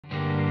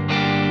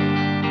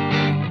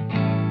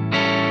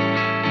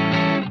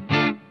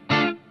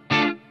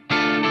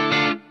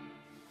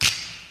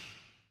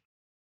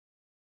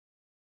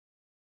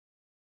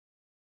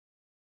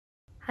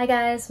Hi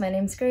guys, my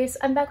name's Grace.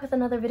 I'm back with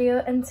another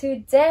video, and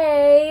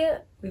today,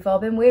 we've all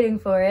been waiting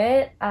for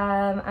it,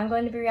 I'm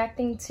going to be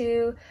reacting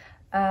to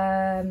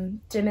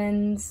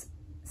Jimin's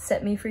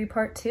Set Me Free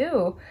Part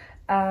 2.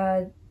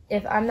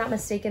 If I'm not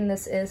mistaken,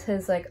 this is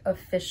his like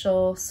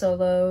official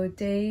solo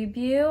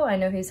debut. I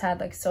know he's had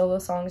like solo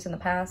songs in the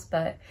past,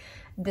 but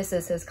this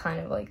is his kind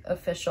of like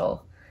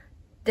official,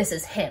 this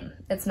is him.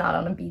 It's not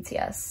on a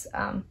BTS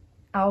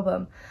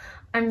album.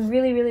 I'm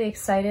really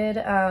excited.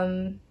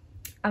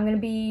 I'm gonna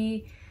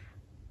be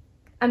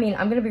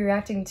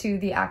reacting to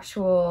the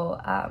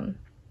actual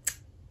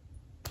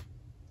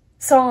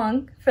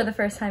song for the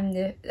first time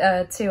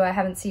too. I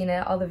haven't seen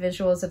it, all the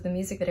visuals of the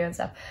music video and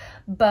stuff,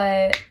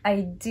 but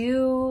I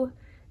do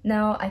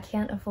know I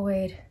can't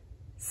avoid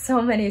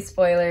so many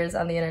spoilers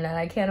on the internet.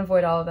 I can't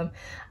avoid all of them.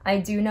 I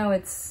do know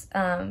it's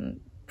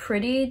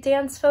pretty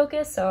dance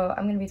focused, so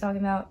I'm gonna be talking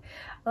about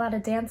a lot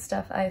of dance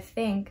stuff, I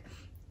think.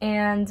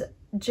 And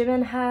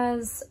Jimin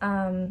has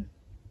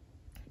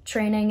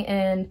training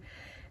in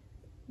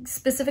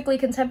specifically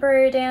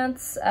contemporary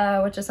dance,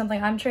 which is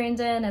something I'm trained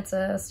in. It's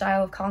a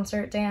style of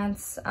concert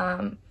dance.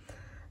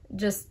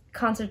 Just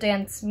concert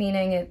dance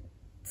meaning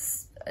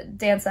it's a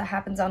dance that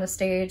happens on a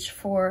stage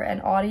for an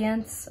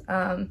audience.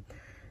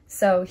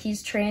 So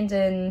he's trained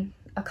in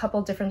a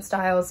couple different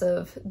styles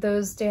of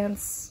those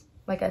dance,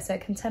 like I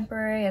said,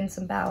 contemporary and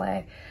some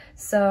ballet.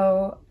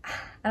 So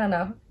I don't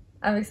know,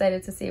 I'm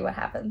excited to see what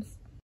happens.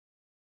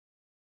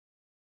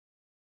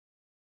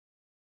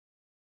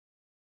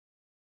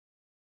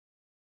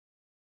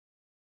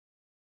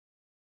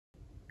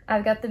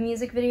 I've got the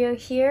music video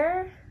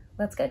here.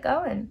 Let's get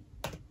going.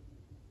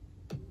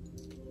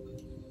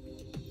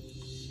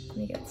 Let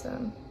me get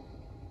some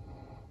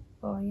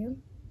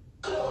volume.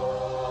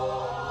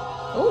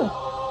 Ooh.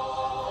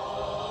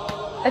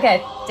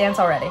 Okay, dance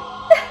already.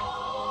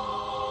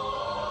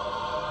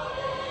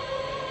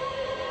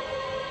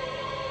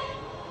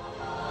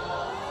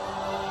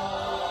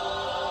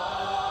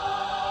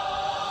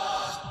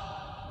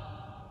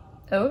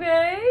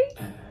 Okay.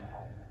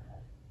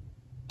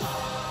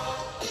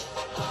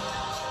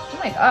 Oh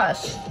my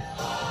gosh.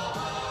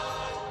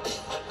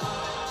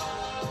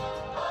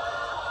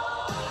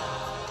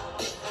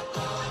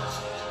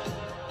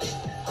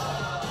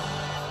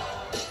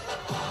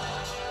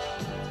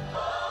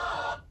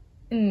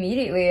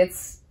 Immediately,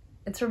 it's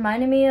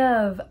reminding me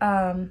of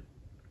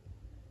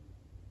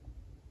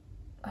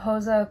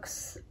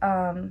Hoseok's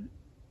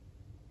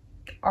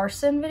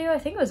Arson video. I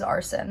think it was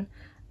Arson,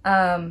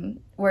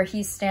 where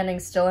he's standing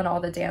still and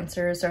all the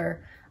dancers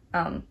are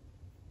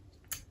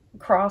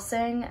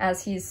crossing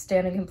as he's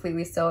standing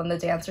completely still and the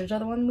dancers are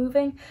the one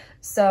moving.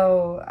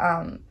 So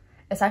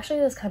it's actually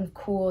this kind of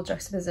cool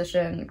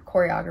juxtaposition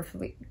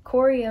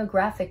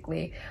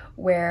choreographically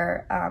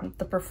where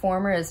the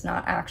performer is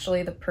not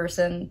actually the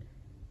person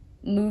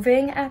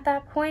moving at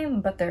that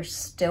point, but their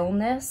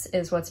stillness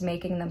is what's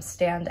making them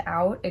stand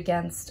out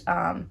against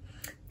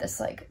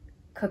this like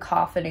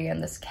cacophony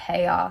and this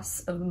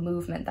chaos of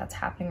movement that's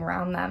happening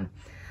around them.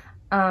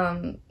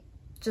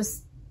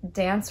 Just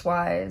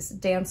dance-wise,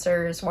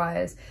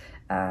 dancers-wise,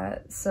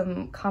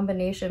 some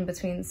combination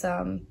between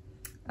some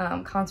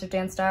concert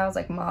dance styles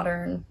like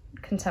modern,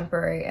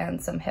 contemporary,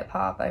 and some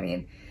hip-hop. I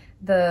mean,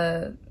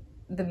 the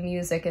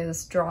music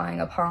is drawing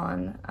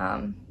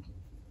upon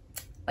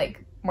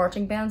like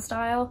marching band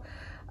style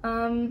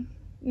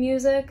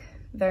music,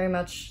 very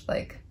much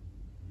like,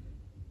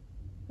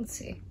 let's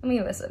see, let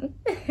me listen.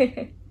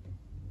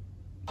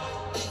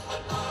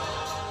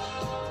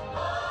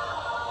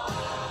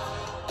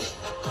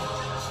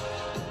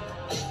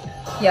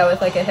 Yeah,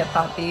 with like a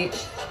hip-hop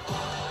beat.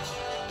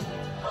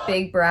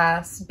 Big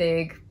brass,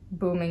 big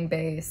booming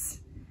bass.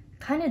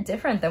 Kind of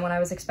different than what I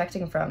was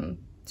expecting from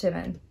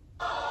Jimin.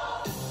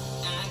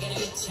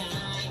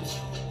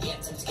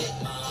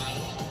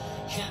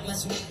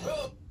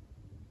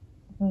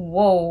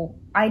 Whoa,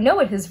 I know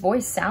what his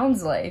voice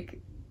sounds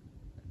like,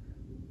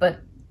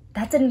 but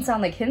that didn't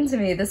sound like him to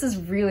me. This is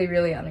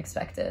really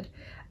unexpected.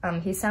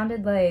 He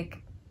sounded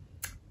like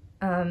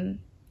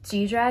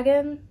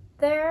G-Dragon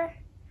there,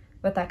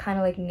 with that kind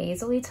of like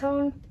nasally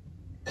tone.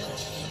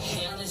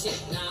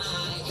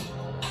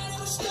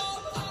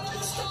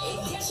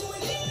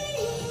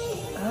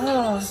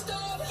 Oh.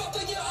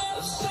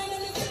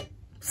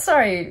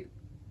 Sorry.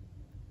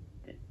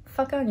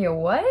 Fuck on your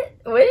what?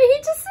 What did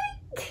he just say?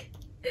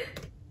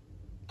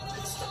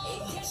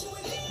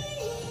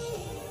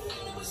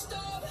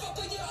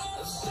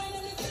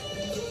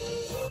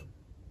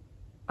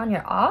 On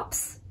your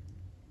ops?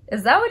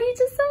 Is that what he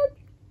just said?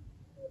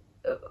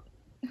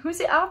 Who's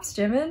the ops,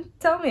 Jimin?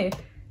 Tell me.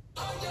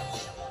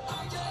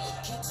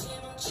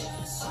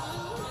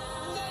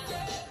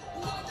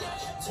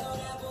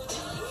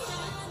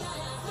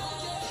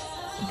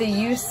 The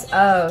use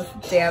of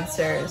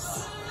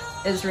dancers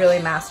is really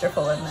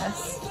masterful in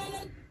this.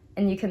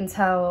 And you can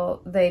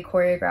tell they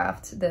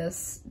choreographed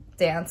this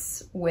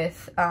dance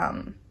with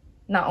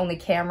not only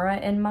camera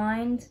in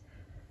mind.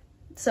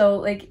 So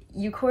like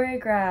you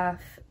choreograph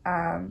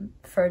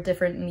for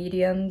different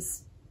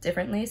mediums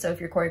differently. So if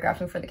you're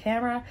choreographing for the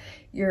camera,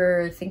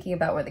 you're thinking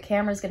about where the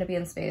camera is going to be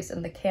in space,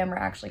 and the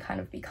camera actually kind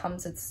of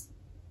becomes its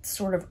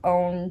sort of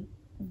own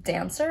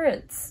dancer.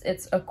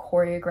 It's a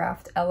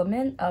choreographed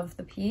element of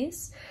the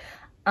piece.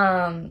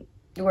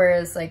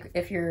 Whereas like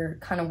if you're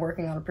kind of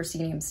working on a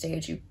proscenium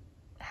stage, you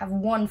have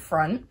one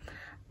front.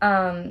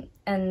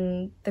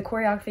 And the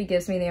choreography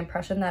gives me the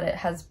impression that it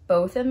has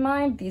both in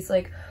mind. These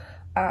like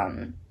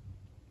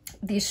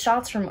these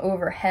shots from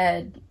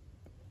overhead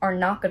are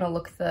not going to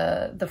look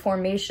the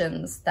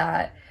formations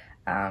that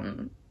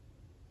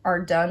are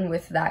done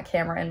with that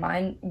camera in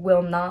mind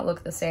will not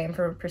look the same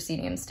from a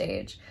proscenium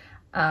stage.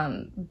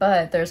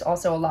 But there's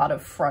also a lot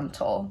of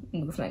frontal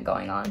movement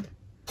going on.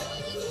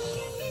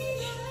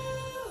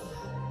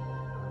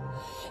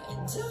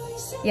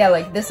 Yeah,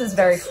 like this is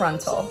very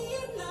frontal.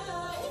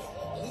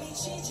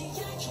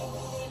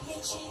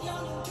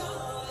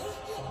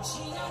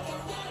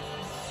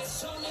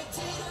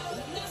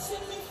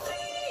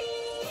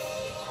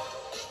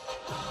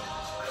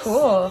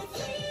 Cool.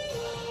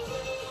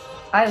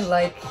 I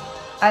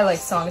like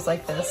songs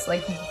like this,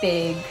 like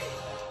big,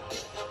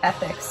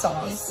 epic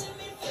songs.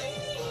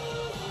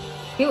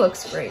 He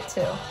looks great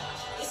too.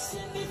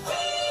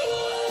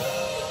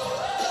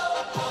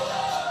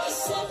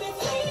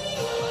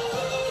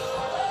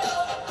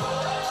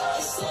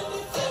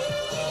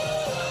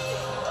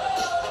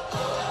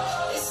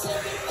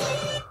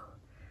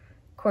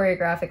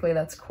 Choreographically,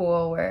 that's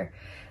cool, where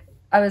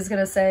I was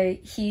gonna say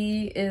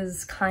he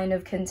is kind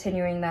of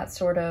continuing that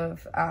sort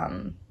of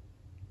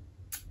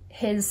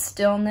his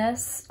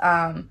stillness,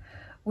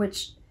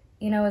 which,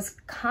 you know, is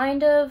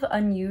kind of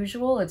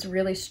unusual. It's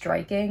really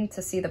striking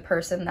to see the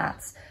person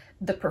that's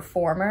the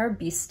performer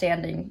be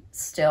standing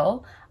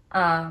still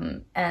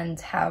and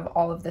have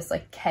all of this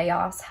like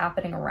chaos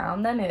happening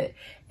around them. It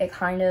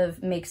kind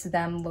of makes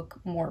them look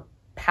more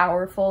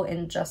powerful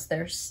in just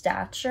their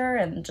stature,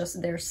 and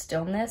just their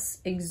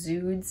stillness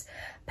exudes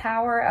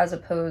power as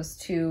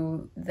opposed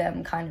to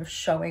them kind of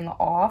showing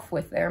off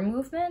with their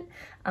movement.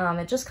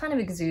 It just kind of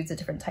exudes a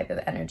different type of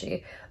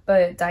energy.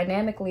 But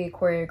dynamically,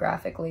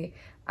 choreographically,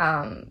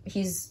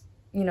 he's,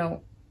 you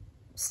know,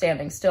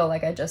 standing still,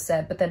 like I just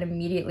said, but then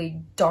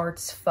immediately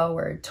darts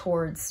forward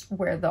towards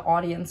where the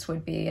audience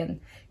would be and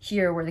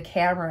here where the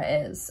camera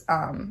is.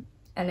 And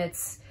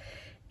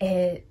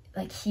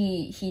like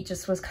he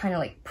just was kind of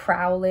like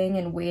prowling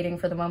and waiting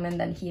for the moment,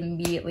 then he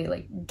immediately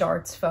like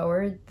darts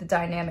forward. The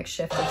dynamic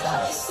shift of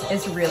that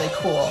is really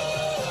cool.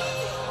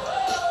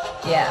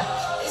 Yeah,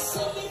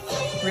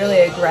 really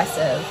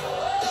aggressive.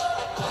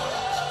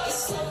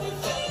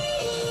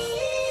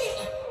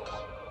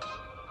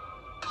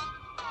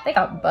 They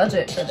got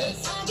budget for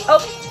this. Oh,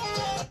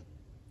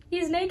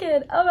 he's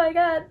naked. Oh my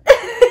god.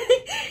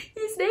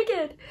 He's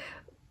naked.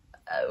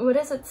 What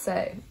does it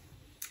say?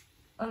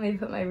 Let me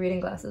put my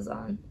reading glasses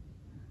on.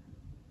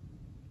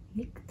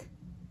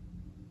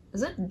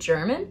 Is it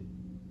German?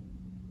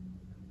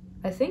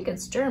 I think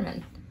it's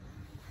German.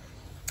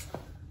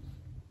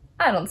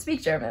 I don't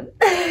speak German,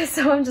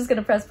 so I'm just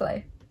gonna press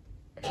play.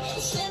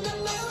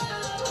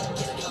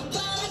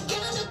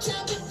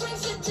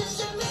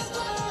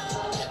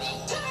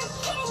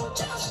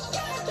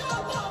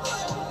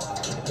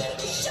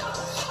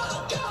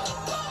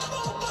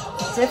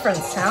 Different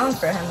sound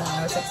for him than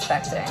I was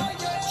expecting.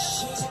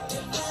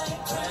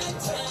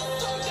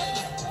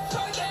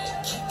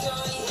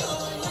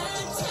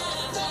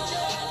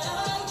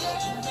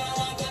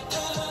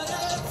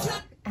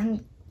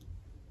 And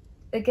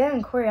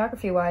again,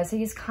 choreography-wise,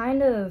 he's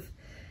kind of,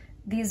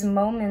 these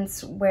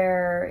moments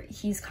where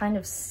he's kind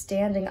of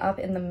standing up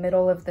in the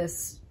middle of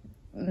this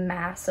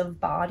mass of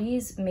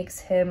bodies makes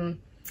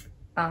him,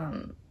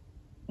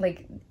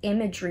 like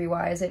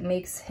imagery-wise, it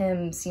makes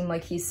him seem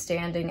like he's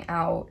standing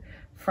out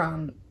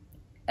from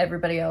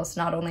everybody else,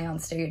 not only on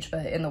stage,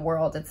 but in the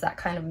world. It's that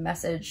kind of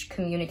message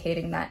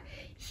communicating that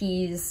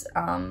he's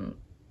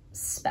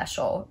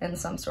special in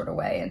some sort of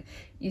way. And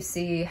you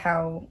see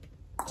how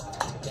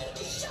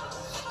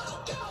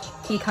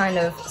he kind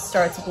of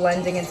starts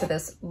blending into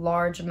this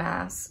large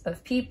mass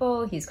of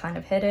people. He's kind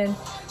of hidden,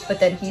 but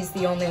then he's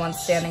the only one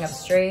standing up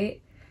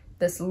straight.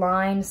 This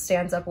line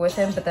stands up with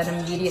him, but then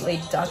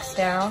immediately ducks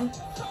down,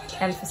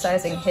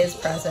 emphasizing his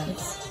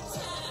presence.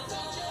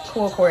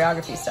 Cool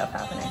choreography stuff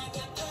happening.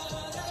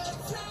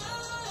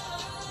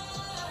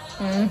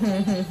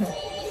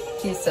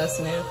 He's so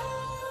smooth.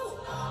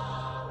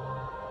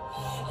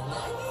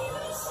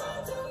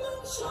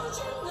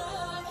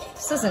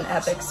 This is an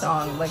epic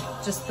song. Like,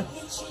 just the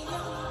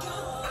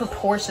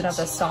proportion of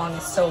the song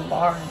is so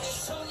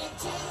large.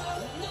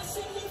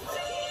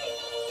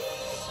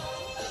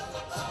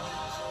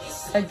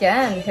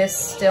 Again, his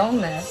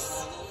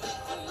stillness.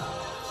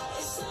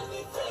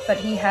 But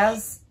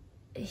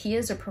he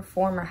is a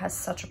performer, has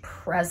such a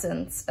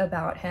presence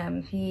about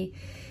him.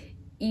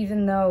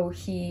 Even though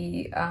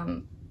he,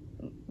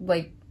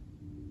 like,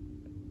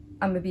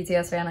 I'm a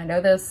BTS fan, I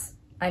know this.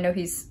 I know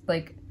he's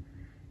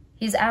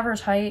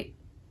average height,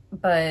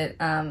 but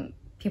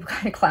people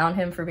kind of clown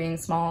him for being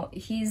small.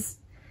 He's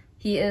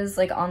he is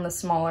like on the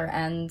smaller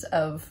end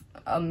of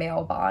a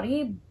male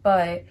body,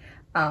 but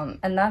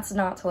and that's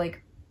not to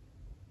like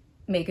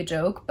make a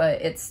joke,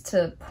 but it's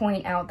to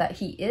point out that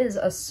he is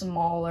a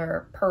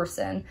smaller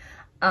person,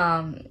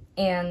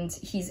 and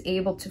he's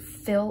able to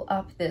fill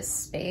up this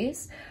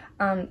space.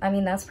 I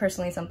mean, that's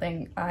personally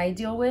something I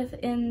deal with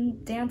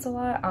in dance a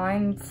lot.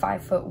 I'm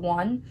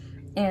 5'1",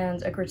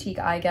 and a critique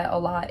I get a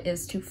lot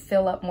is to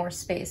fill up more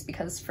space,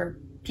 because for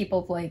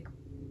people like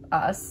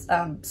us,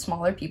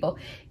 smaller people,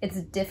 it's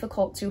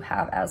difficult to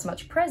have as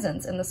much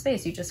presence in the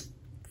space. You just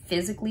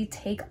physically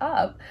take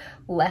up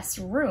less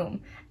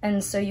room,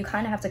 and so you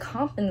kind of have to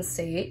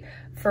compensate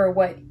for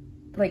what,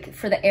 like,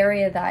 for the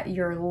area that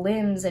your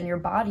limbs and your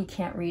body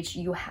can't reach.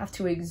 You have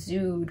to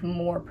exude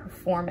more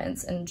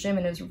performance, and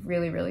Jimin is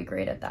really, really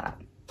great at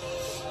that.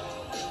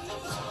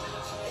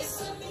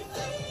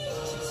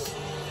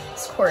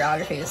 This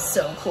choreography is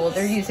so cool.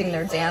 They're using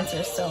their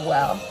dancers so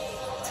well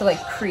to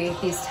like create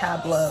these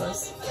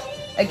tableaus.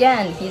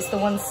 Again, he's the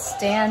one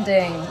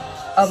standing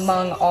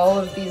among all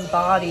of these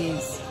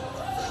bodies,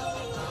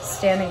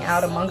 standing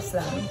out amongst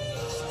them,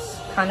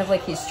 kind of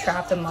like he's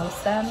trapped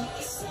amongst them.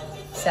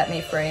 Set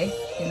me free,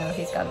 you know,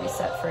 he's got to be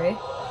set free.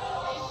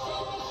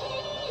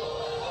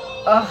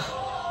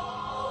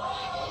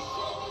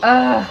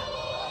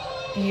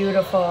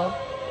 Beautiful,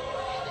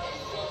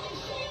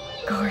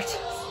 gorgeous,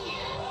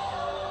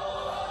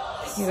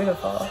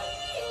 beautiful.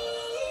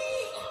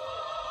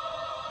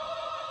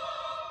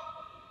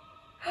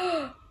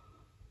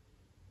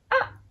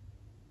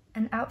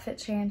 An outfit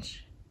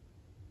change.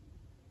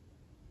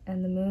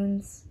 And the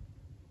moons.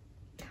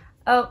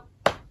 Oh,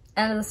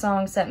 end of the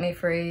song, Set Me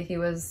Free. He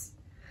was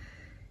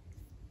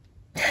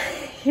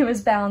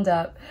bound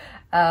up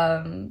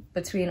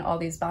between all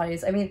these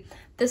bodies. I mean,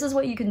 this is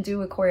what you can do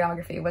with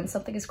choreography. When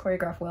something is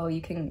choreographed well,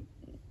 you can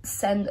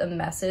send a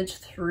message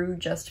through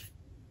just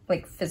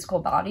like physical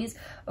bodies.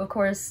 Of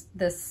course,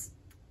 this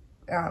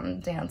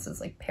dance is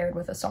like paired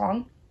with a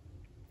song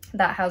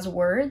that has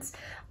words,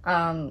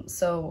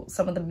 so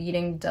some of the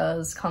meaning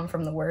does come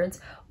from the words,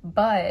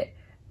 but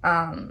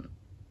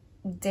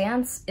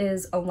dance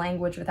is a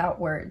language without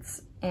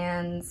words,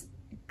 and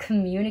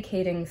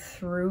communicating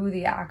through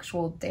the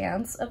actual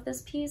dance of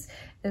this piece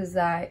is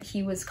that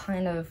he was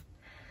kind of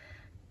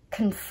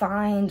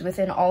confined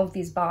within all of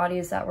these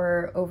bodies that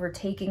were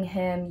overtaking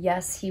him.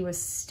 Yes, he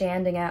was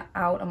standing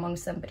out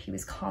amongst them, but he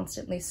was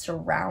constantly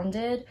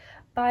surrounded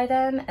by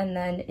them. And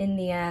then in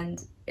the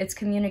end, it's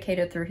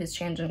communicated through his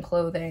change in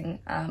clothing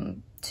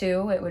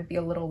too. It would be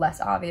a little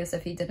less obvious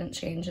if he didn't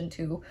change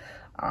into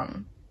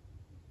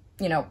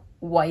you know,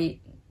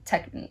 white.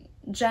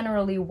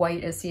 Generally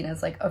white is seen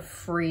as like a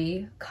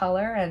free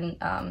color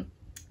and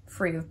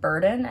free of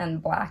burden,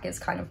 and black is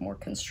kind of more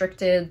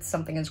constricted,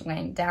 something is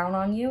weighing down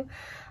on you.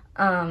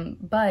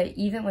 But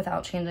even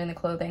without changing the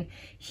clothing,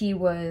 he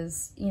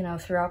was, you know,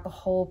 throughout the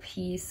whole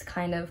piece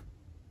kind of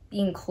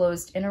being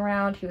closed in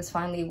around. He was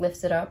finally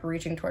lifted up,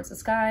 reaching towards the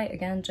sky.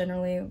 Again,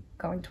 generally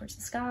going towards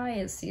the sky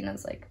is seen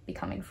as like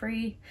becoming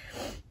free,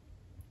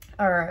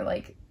 or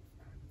like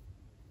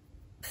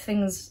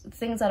things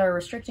that are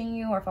restricting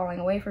you are falling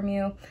away from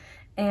you.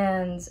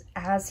 And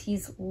as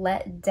he's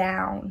let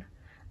down,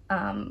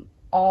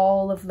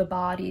 all of the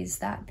bodies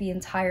that the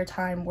entire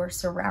time were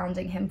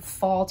surrounding him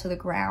fall to the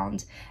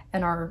ground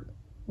and are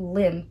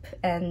limp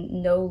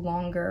and no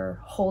longer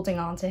holding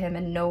on to him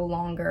and no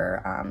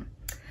longer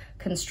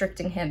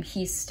constricting him.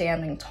 He's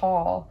standing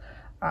tall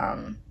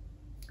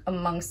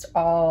amongst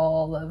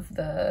all of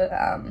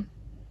the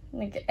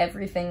like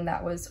everything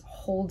that was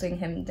holding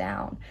him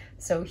down.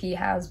 So he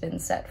has been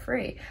set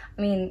free.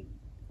 I mean,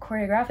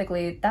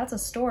 choreographically, that's a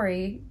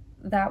story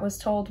that was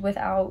told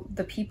without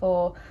the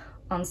people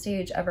on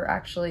stage ever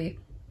actually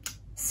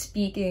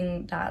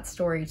speaking that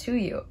story to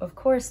you. Of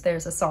course,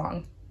 there's a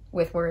song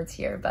with words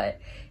here, but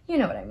you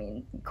know what I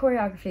mean.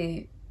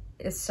 Choreography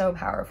is so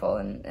powerful,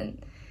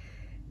 and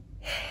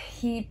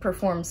he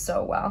performs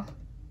so well.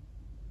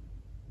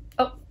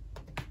 Oh,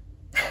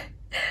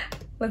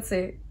 let's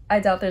see. I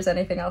doubt there's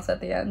anything else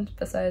at the end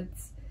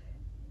besides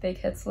Big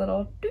Hit's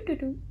little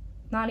doo-doo-doo.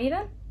 Not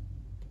even?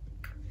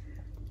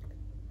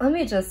 Let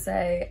me just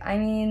say, I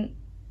mean,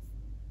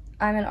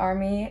 I'm an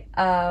ARMY.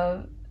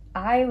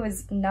 I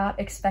was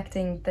not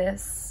expecting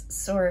this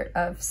sort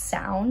of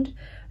sound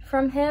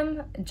from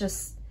him.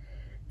 Just,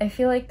 I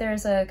feel like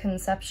there's a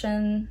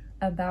conception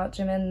about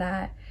Jimin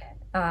that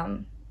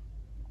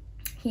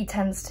he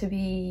tends to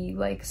be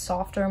like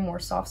softer, more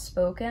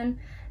soft-spoken,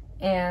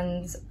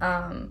 and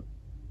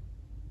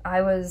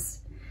I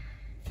was,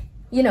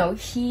 you know,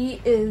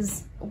 he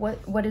is,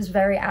 what is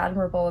very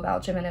admirable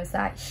about Jimin is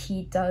that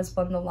he does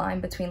blend the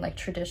line between like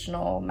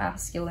traditional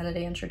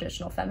masculinity and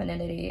traditional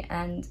femininity,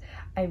 and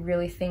I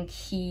really think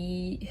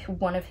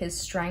one of his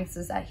strengths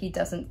is that he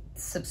doesn't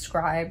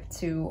subscribe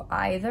to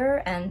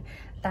either, and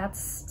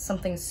that's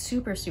something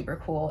super,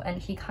 super cool. And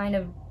he kind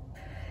of,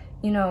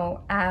 you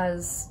know,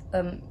 as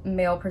a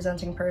male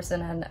presenting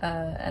person and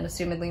an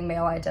assumedly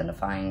male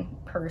identifying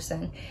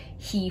person,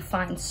 he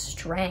finds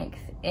strength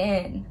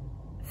in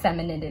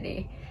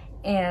femininity.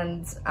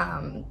 and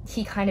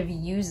he kind of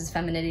uses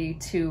femininity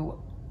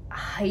to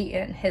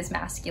heighten his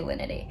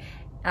masculinity,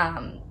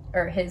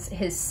 or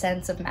his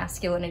sense of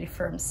masculinity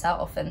for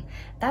himself. And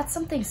that's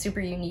something super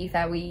unique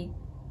that we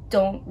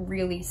don't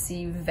really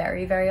see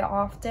very, very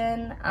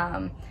often,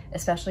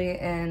 especially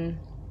in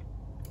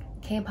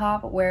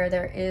K-pop, where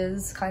there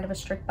is kind of a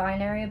strict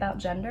binary about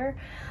gender.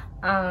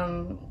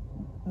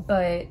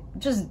 But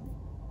just,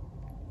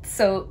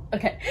 so,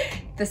 okay,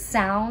 the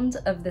sound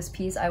of this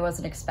piece I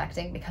wasn't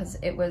expecting, because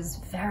it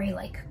was very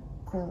like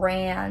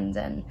grand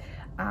and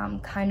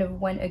kind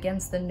of went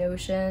against the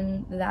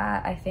notion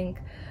that I think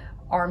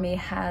ARMY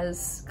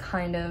has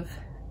kind of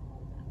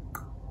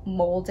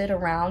molded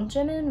around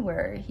Jimin,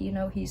 where, you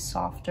know, he's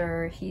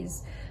softer,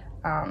 he's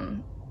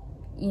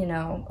you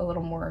know, a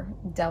little more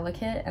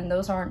delicate, and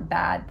those aren't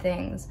bad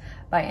things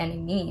by any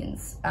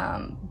means,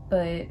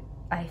 but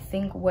I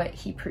think what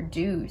he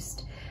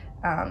produced,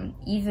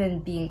 even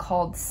being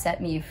called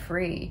Set Me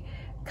Free,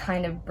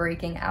 kind of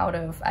breaking out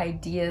of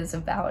ideas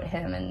about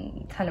him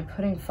and kind of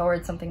putting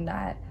forward something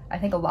that I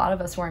think a lot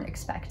of us weren't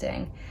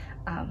expecting.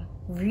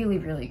 Really,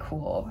 really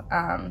cool.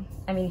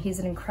 I mean, he's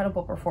an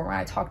incredible performer.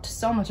 I talked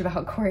so much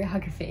about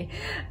choreography,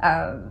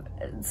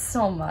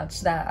 so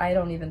much that I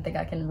don't even think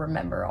I can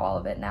remember all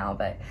of it now,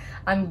 but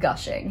I'm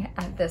gushing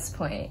at this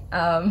point.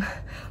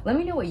 Let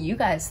me know what you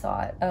guys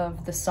thought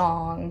of the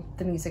song,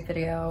 the music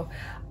video,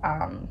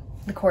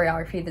 the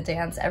choreography, the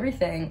dance,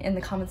 everything in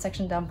the comment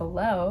section down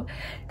below.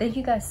 Thank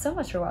you guys so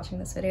much for watching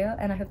this video,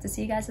 and I hope to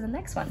see you guys in the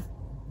next one.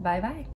 Bye bye.